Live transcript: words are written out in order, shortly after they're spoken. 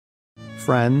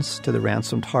friends to the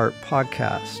Ransomed Heart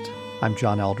podcast. I'm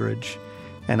John Eldredge,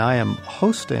 and I am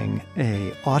hosting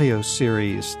an audio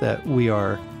series that we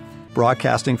are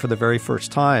broadcasting for the very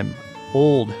first time,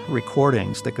 old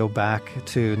recordings that go back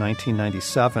to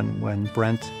 1997 when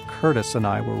Brent Curtis and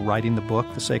I were writing the book,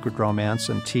 The Sacred Romance,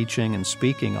 and teaching and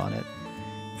speaking on it.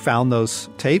 Found those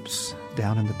tapes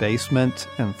down in the basement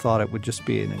and thought it would just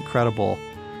be an incredible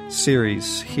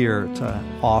series here to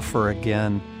offer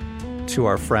again to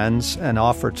our friends and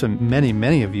offer to many,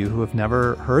 many of you who have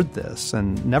never heard this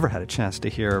and never had a chance to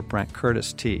hear Brent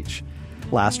Curtis teach.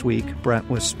 Last week, Brent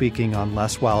was speaking on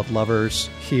Less Wild Lovers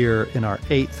here in our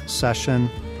 8th session.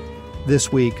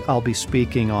 This week, I'll be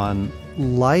speaking on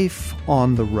life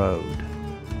on the road.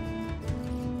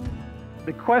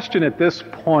 The question at this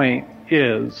point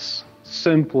is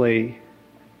simply,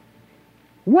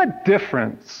 what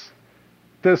difference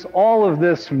does all of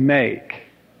this make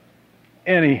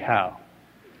anyhow?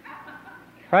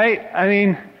 Right? I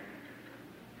mean,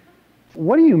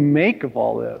 what do you make of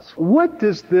all this? What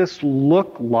does this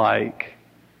look like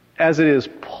as it is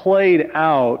played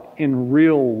out in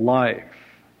real life?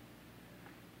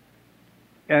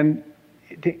 And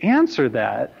to answer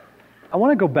that, I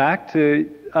want to go back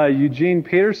to Eugene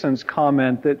Peterson's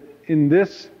comment that in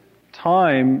this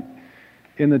time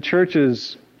in the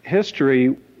church's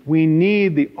history, we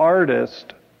need the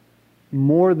artist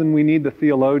more than we need the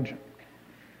theologian.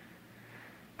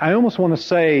 I almost want to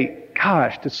say,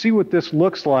 gosh, to see what this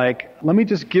looks like, let me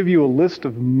just give you a list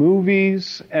of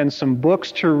movies and some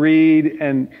books to read,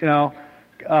 and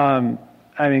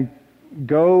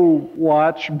go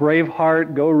watch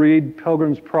Braveheart, go read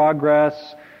Pilgrim's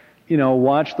Progress,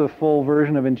 watch the full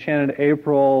version of Enchanted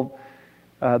April.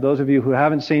 Those of you who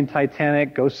haven't seen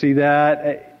Titanic, go see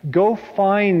that. Go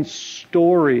find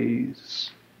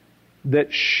stories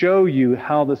that show you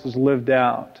how this is lived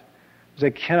out. Because I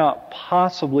cannot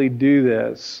possibly do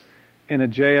this in a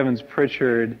J. Evans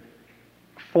Pritchard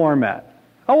format.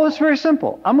 Oh, well, it's very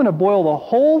simple. I'm going to boil the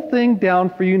whole thing down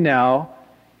for you now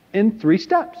in 3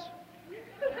 steps.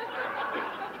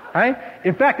 Right?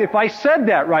 In fact, if I said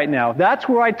that right now, that's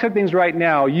where I took things right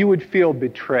now, you would feel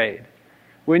betrayed.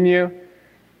 Wouldn't you?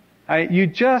 You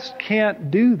just can't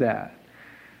do that.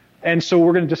 And so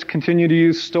we're going to just continue to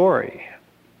use story.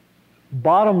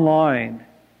 Bottom line,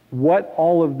 what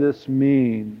all of this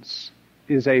means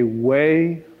is a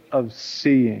way of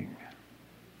seeing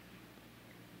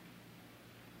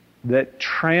that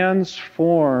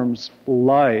transforms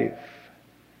life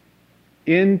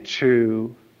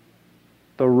into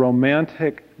the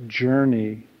romantic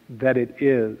journey that it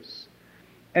is.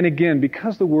 And again,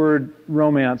 because the word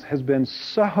romance has been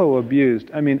so abused,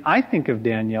 I think of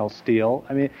Danielle Steele.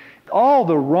 All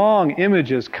the wrong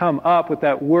images come up with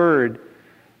that word.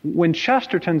 When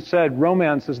Chesterton said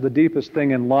romance is the deepest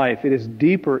thing in life, it is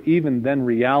deeper even than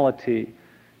reality,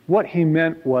 what he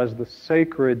meant was the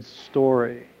sacred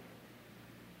story.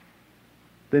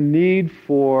 The need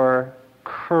for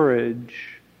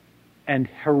courage and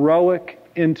heroic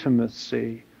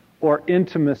intimacy, or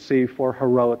intimacy for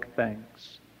heroic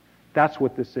things. That's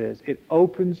what this is. It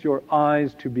opens your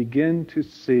eyes to begin to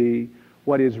see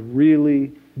what is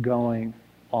really going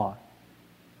on.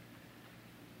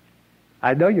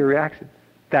 I know your reaction.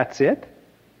 That's it?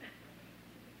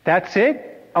 That's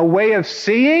it? A way of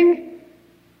seeing?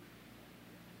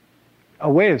 A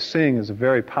way of seeing is a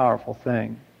very powerful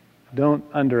thing. Don't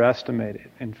underestimate it.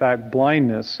 In fact,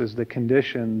 blindness is the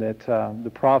condition that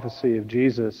the prophecy of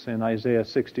Jesus in Isaiah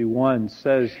 61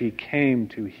 says he came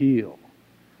to heal.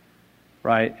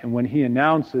 Right? And when he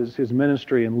announces his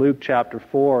ministry in Luke chapter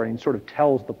 4, and he sort of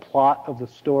tells the plot of the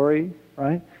story,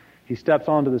 right? He steps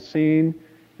onto the scene,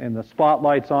 and the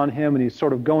spotlight's on him, and he's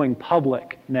sort of going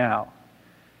public now.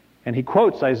 And he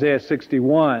quotes Isaiah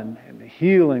 61, and the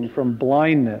healing from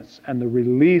blindness and the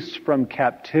release from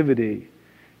captivity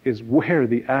is where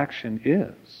the action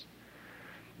is.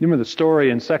 You remember the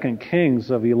story in 2 Kings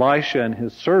of Elisha and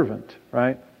his servant,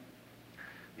 right?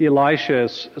 Elisha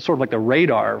is sort of like the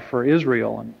radar for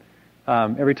Israel.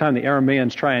 And every time the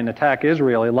Arameans try and attack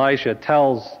Israel, Elisha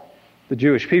tells the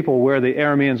Jewish people where the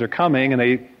Arameans are coming, and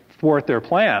they thwart their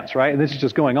plans, right? And this is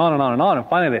just going on and on and on. And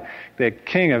finally, the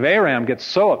king of Aram gets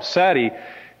so upset,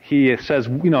 he says,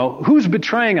 who's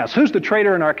betraying us? Who's the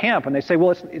traitor in our camp? And they say,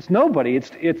 well, it's nobody.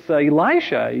 It's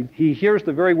Elisha. He hears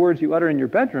the very words you utter in your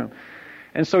bedroom.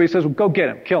 And so he says, well, go get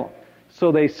him, kill him.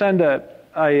 So they send a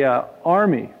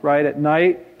army, right, at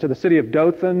night to the city of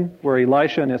Dothan, where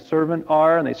Elisha and his servant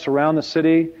are, and they surround the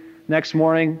city. Next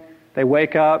morning, they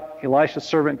wake up. Elisha's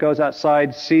servant goes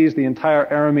outside, sees the entire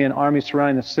Aramean army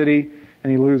surrounding the city,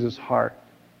 and he loses heart.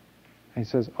 And he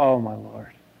says, oh, my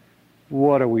Lord,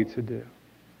 what are we to do?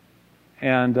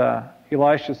 And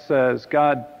Elisha says,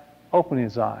 God, open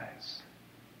his eyes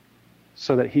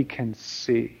so that he can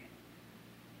see.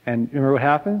 And remember what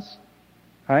happens?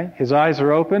 Right? His eyes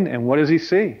are open, and what does he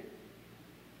see?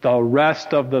 The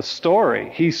rest of the story.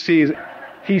 He sees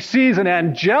an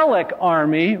angelic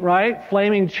army, right?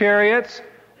 Flaming chariots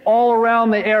all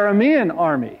around the Aramean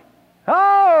army.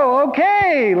 Oh,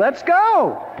 okay, let's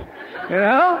go. You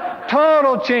know?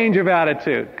 Total change of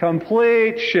attitude.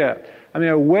 Complete shift. I mean,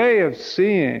 a way of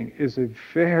seeing is a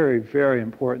very, very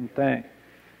important thing.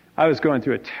 I was going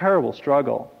through a terrible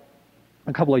struggle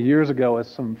a couple of years ago with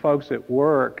some folks at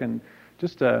work, and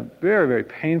just a very, very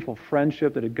painful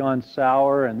friendship that had gone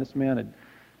sour, and this man had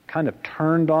kind of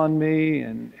turned on me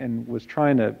and was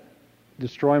trying to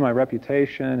destroy my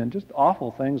reputation, and just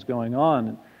awful things going on.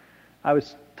 And I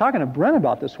was talking to Brent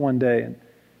about this one day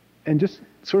and just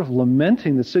sort of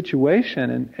lamenting the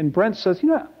situation. And Brent says,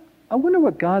 I wonder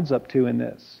what God's up to in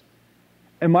this.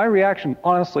 And my reaction,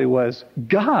 honestly, was,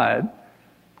 God?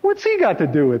 What's he got to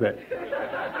do with it?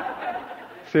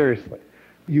 Seriously.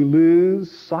 You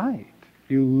lose sight.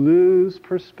 You lose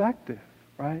perspective,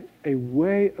 right? A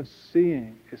way of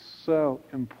seeing is so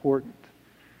important.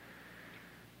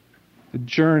 The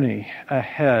journey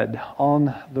ahead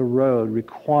on the road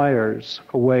requires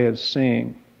a way of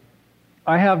seeing.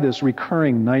 I have this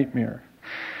recurring nightmare.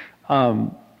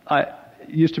 I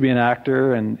used to be an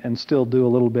actor and still do a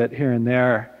little bit here and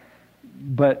there,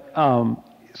 but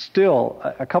still,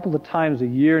 a couple of times a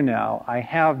year now, I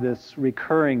have this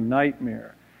recurring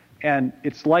nightmare. And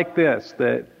it's like this,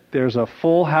 that there's a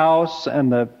full house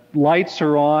and the lights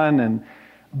are on and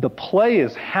the play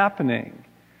is happening.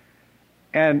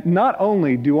 And not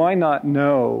only do I not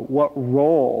know what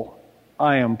role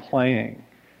I am playing,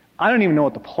 I don't even know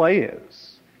what the play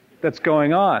is that's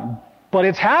going on. But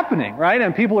it's happening, right?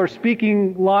 And people are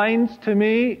speaking lines to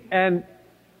me, and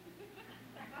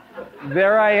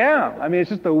there I am. I mean, it's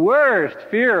just the worst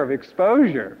fear of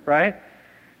exposure, right?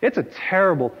 It's a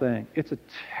terrible thing. It's a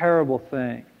terrible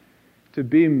thing to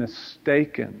be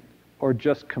mistaken or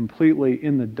just completely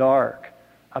in the dark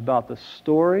about the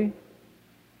story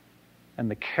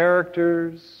and the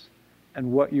characters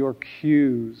and what your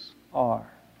cues are.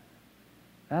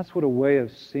 That's what a way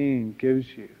of seeing gives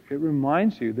you. It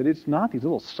reminds you that it's not these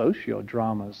little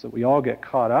socio-dramas that we all get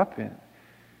caught up in,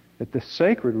 that the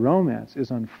sacred romance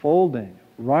is unfolding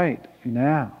right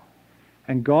now.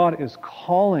 And God is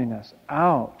calling us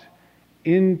out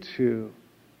into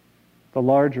the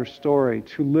larger story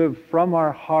to live from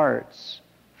our hearts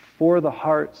for the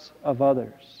hearts of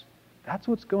others. That's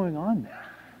what's going on there.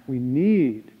 We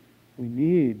need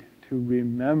to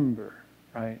remember,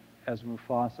 right? As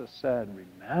Mufasa said,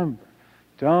 remember.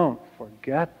 Don't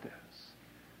forget this.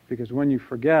 Because when you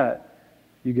forget,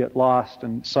 you get lost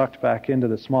and sucked back into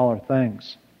the smaller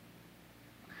things.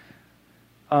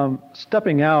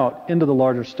 Stepping out into the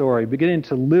larger story, beginning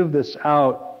to live this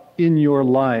out in your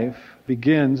life,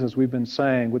 begins, as we've been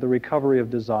saying, with the recovery of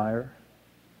desire.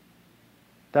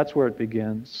 That's where it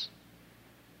begins.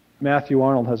 Matthew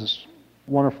Arnold has this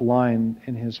wonderful line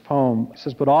in his poem. He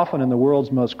says, "But often in the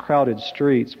world's most crowded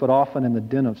streets, but often in the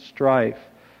din of strife,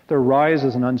 there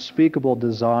rises an unspeakable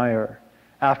desire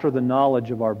after the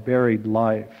knowledge of our buried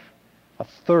life, a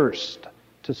thirst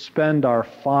to spend our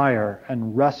fire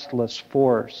and restless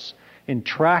force in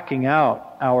tracking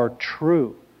out our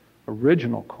true,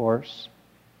 original course,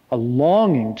 a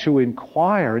longing to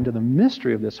inquire into the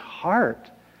mystery of this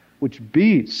heart which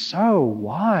beats so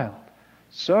wild,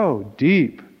 so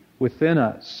deep within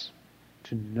us,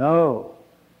 to know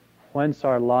whence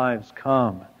our lives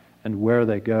come and where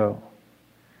they go."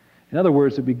 In other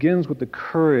words, it begins with the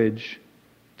courage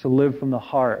to live from the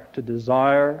heart, to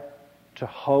desire, to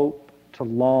hope, to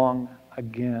long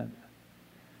again,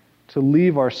 to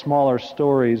leave our smaller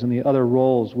stories and the other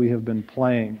roles we have been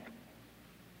playing.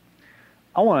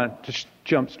 I want to just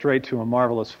jump straight to a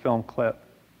marvelous film clip.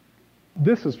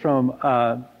 This is from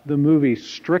the movie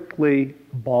Strictly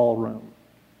Ballroom.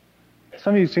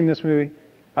 Some of you have seen this movie?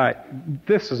 All right,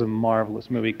 this is a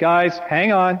marvelous movie. Guys,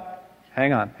 hang on.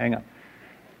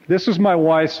 This was my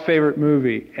wife's favorite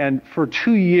movie, and for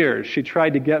 2 years she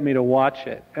tried to get me to watch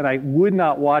it, and I would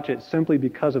not watch it simply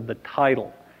because of the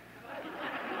title.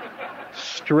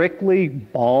 Strictly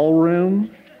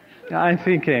Ballroom? I'm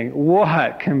thinking,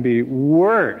 what can be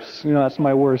worse? That's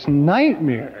my worst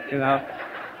nightmare,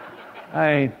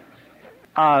 I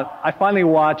finally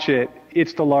watch it.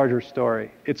 It's the larger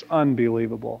story. It's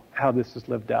unbelievable how this is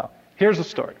lived out. Here's the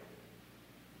story.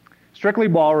 Strictly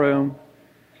Ballroom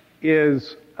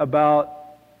is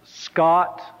about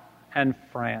Scott and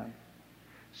Fran.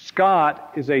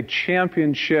 Scott is a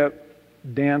championship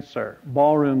dancer,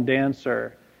 ballroom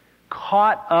dancer,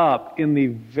 caught up in the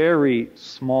very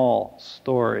small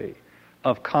story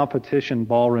of competition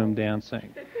ballroom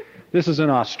dancing. This is in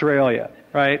Australia,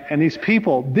 right? And these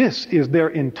people, this is their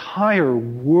entire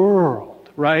world,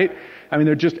 right? I mean,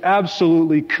 they're just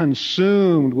absolutely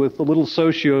consumed with the little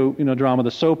drama,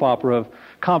 the soap opera of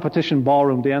competition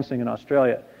ballroom dancing in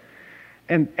Australia.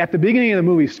 And at the beginning of the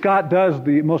movie, Scott does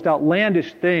the most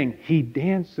outlandish thing. He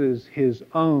dances his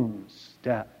own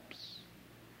steps,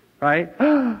 right?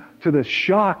 To the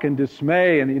shock and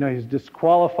dismay, and he's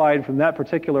disqualified from that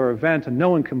particular event, and no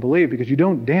one can believe, because you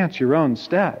don't dance your own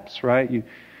steps, right?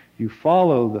 You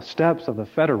follow the steps of the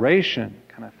Federation,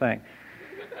 kind of thing.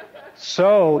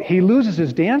 So he loses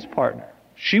his dance partner.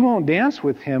 She won't dance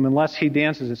with him unless he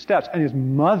dances his steps. And his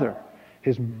mother,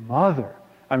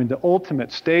 I mean, the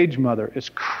ultimate stage mother, is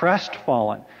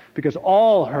crestfallen because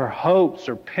all her hopes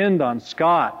are pinned on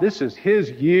Scott. This is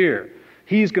his year.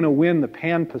 He's going to win the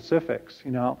Pan-Pacifics,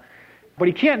 But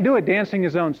he can't do it dancing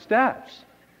his own steps.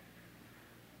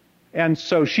 And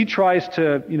so she tries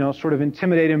to, sort of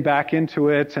intimidate him back into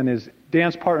it, and his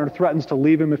dance partner threatens to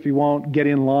leave him if he won't get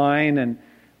in line. And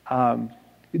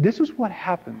this is what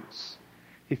happens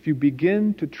if you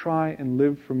begin to try and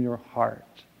live from your heart.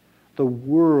 The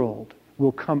world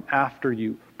will come after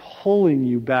you, pulling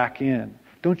you back in.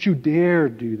 Don't you dare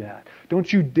do that.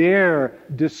 Don't you dare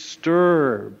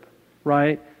disturb,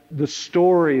 right, the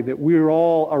story that we're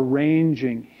all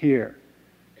arranging here.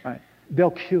 Right?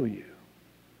 They'll kill you.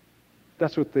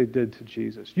 That's what they did to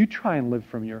Jesus. You try and live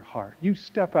from your heart. You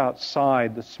step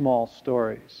outside the small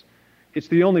stories. It's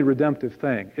the only redemptive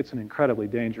thing. It's an incredibly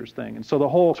dangerous thing. And so the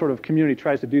whole sort of community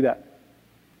tries to do that.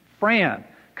 Fran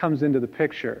comes into the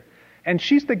picture. And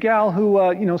she's the gal who,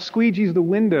 squeegees the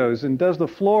windows and does the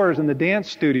floors in the dance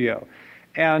studio.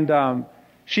 And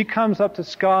she comes up to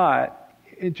Scott,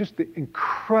 just the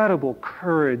incredible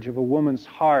courage of a woman's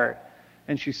heart.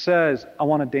 And she says, I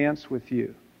want to dance with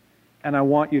you. And I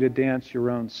want you to dance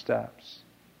your own steps.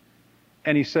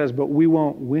 And he says, but we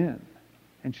won't win.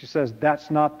 And she says, that's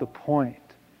not the point.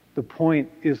 The point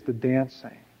is the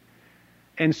dancing.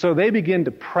 And so they begin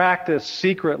to practice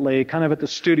secretly, kind of at the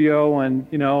studio, and,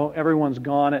 everyone's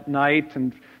gone at night,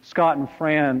 and Scott and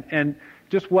Fran, and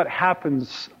just what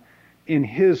happens in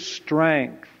his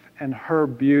strength and her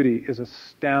beauty is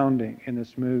astounding in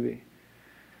this movie.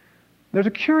 There's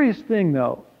a curious thing,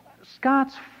 though.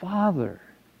 Scott's father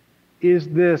is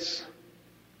this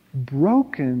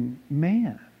broken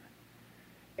man.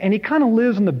 And he kind of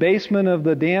lives in the basement of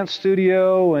the dance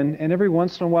studio, and every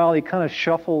once in a while he kind of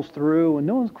shuffles through, and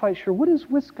no one's quite sure, what is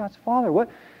with Scott's father?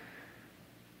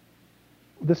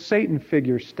 The Satan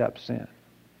figure steps in.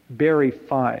 Barry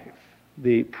Fife,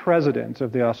 the president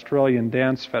of the Australian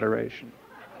Dance Federation.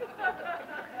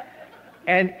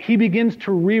 And he begins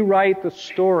to rewrite the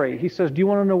story. He says, do you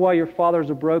want to know why your father's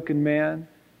a broken man?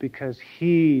 Because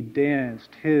he danced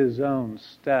his own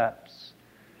steps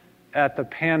at the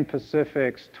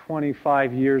Pan-Pacifics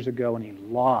 25 years ago, and he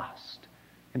lost.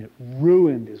 And it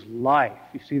ruined his life.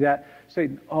 You see that?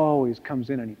 Satan always comes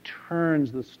in and he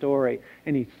turns the story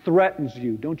and he threatens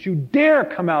you. Don't you dare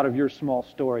come out of your small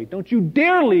story. Don't you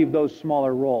dare leave those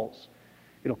smaller roles.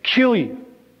 It'll kill you.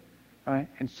 Right?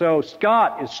 And so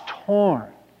Scott is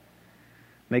torn.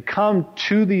 They come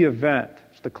to the event.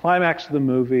 It's the climax of the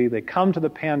movie. They come to the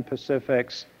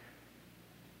Pan-Pacifics,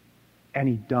 and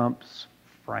he dumps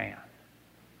Fran.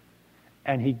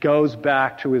 And he goes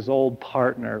back to his old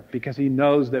partner because he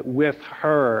knows that with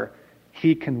her,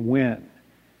 he can win.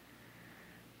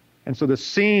 And so the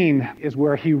scene is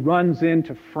where he runs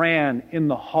into Fran in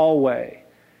the hallway.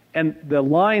 And the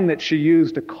line that she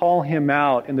used to call him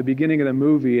out in the beginning of the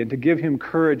movie and to give him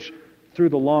courage through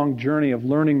the long journey of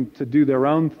learning to do their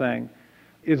own thing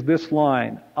is this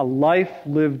line: a life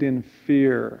lived in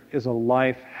fear is a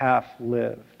life half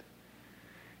lived.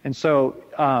 And so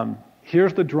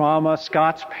here's the drama: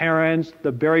 Scott's parents,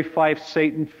 the Barry Fife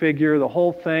Satan figure, the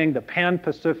whole thing, the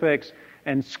Pan-Pacifics,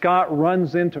 and Scott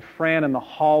runs into Fran in the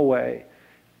hallway.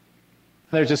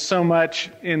 There's just so much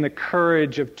in the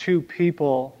courage of two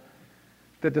people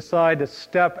that decide to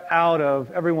step out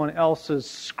of everyone else's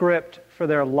script for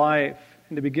their life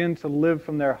and to begin to live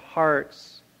from their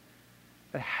hearts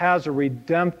that has a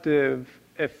redemptive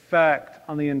effect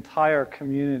on the entire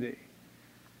community.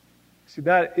 See,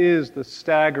 that is the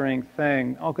staggering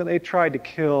thing. Okay, they tried to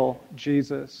kill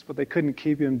Jesus, but they couldn't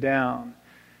keep him down.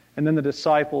 And then the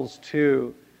disciples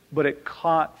too, but it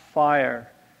caught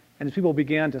fire. And as people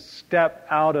began to step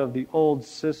out of the old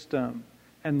system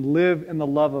and live in the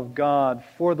love of God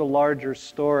for the larger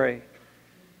story,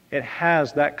 it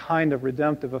has that kind of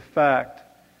redemptive effect.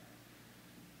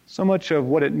 So much of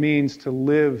what it means to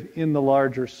live in the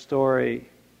larger story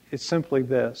is simply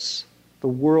this: the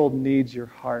world needs your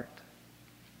heart.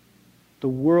 The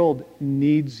world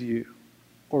needs you,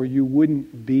 or you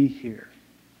wouldn't be here.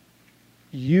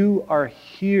 You are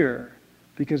here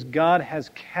because God has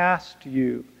cast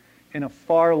you in a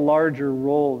far larger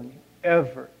role than you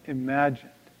ever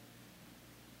imagined.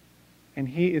 And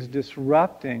He is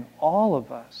disrupting all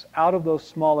of us out of those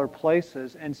smaller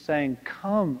places and saying,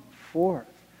 come forth.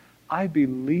 I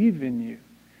believe in you.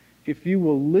 If you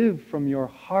will live from your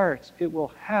hearts, it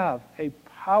will have a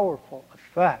powerful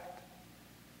effect.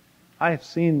 I have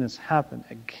seen this happen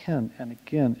again and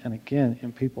again and again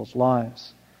in people's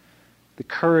lives. The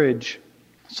courage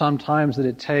sometimes that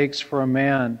it takes for a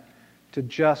man to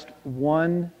just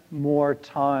one more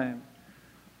time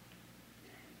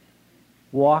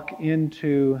walk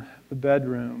into the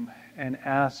bedroom and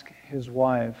ask his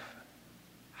wife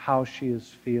how she is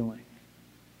feeling.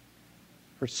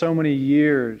 For so many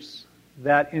years,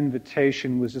 that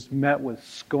invitation was just met with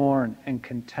scorn and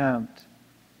contempt.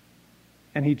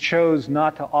 And he chose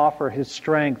not to offer his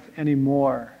strength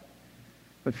anymore,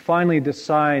 but finally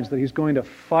decides that he's going to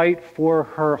fight for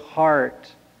her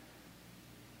heart,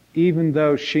 even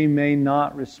though she may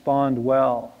not respond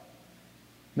well.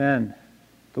 Men,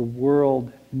 the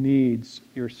world needs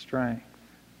your strength.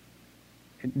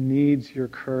 It needs your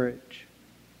courage.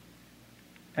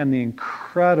 And the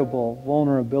incredible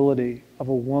vulnerability of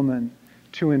a woman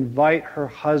to invite her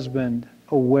husband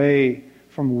away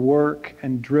from work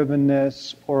and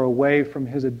drivenness or away from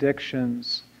his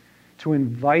addictions, to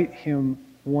invite him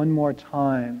one more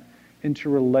time into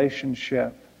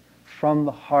relationship from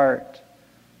the heart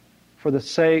for the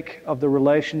sake of the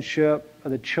relationship,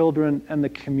 of the children and the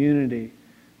community.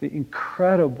 The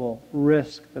incredible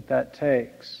risk that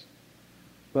takes.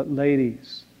 But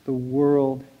ladies, the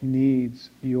world needs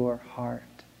your heart.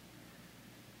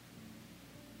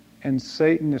 And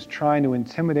Satan is trying to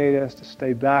intimidate us to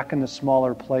stay back in the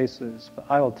smaller places. But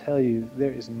I will tell you,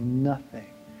 there is nothing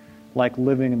like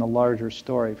living in the larger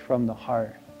story from the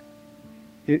heart.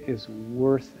 It is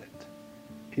worth it,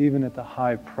 even at the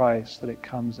high price that it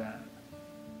comes at.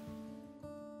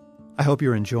 I hope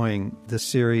you're enjoying this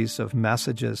series of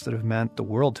messages that have meant the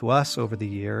world to us over the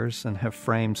years and have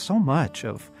framed so much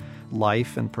of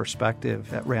life and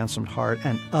perspective at Ransomed Heart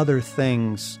and other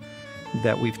things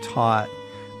that we've taught.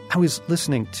 I was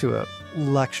listening to a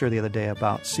lecture the other day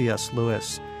about C.S.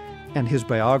 Lewis, and his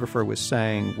biographer was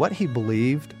saying what he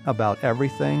believed about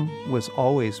everything was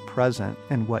always present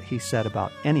in what he said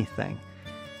about anything.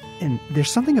 And there's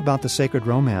something about the sacred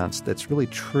romance that's really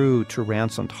true to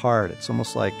Ransomed Heart. It's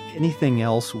almost like anything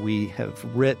else we have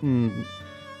written,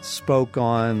 spoke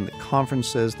on, the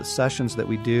conferences, the sessions that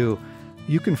we do,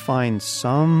 you can find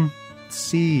some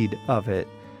seed of it,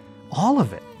 all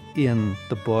of it, in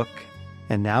the book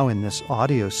and now in this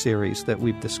audio series that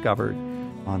we've discovered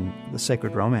on the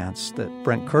sacred romance that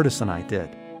Brent Curtis and I did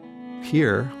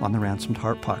here on the Ransomed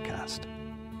Heart podcast.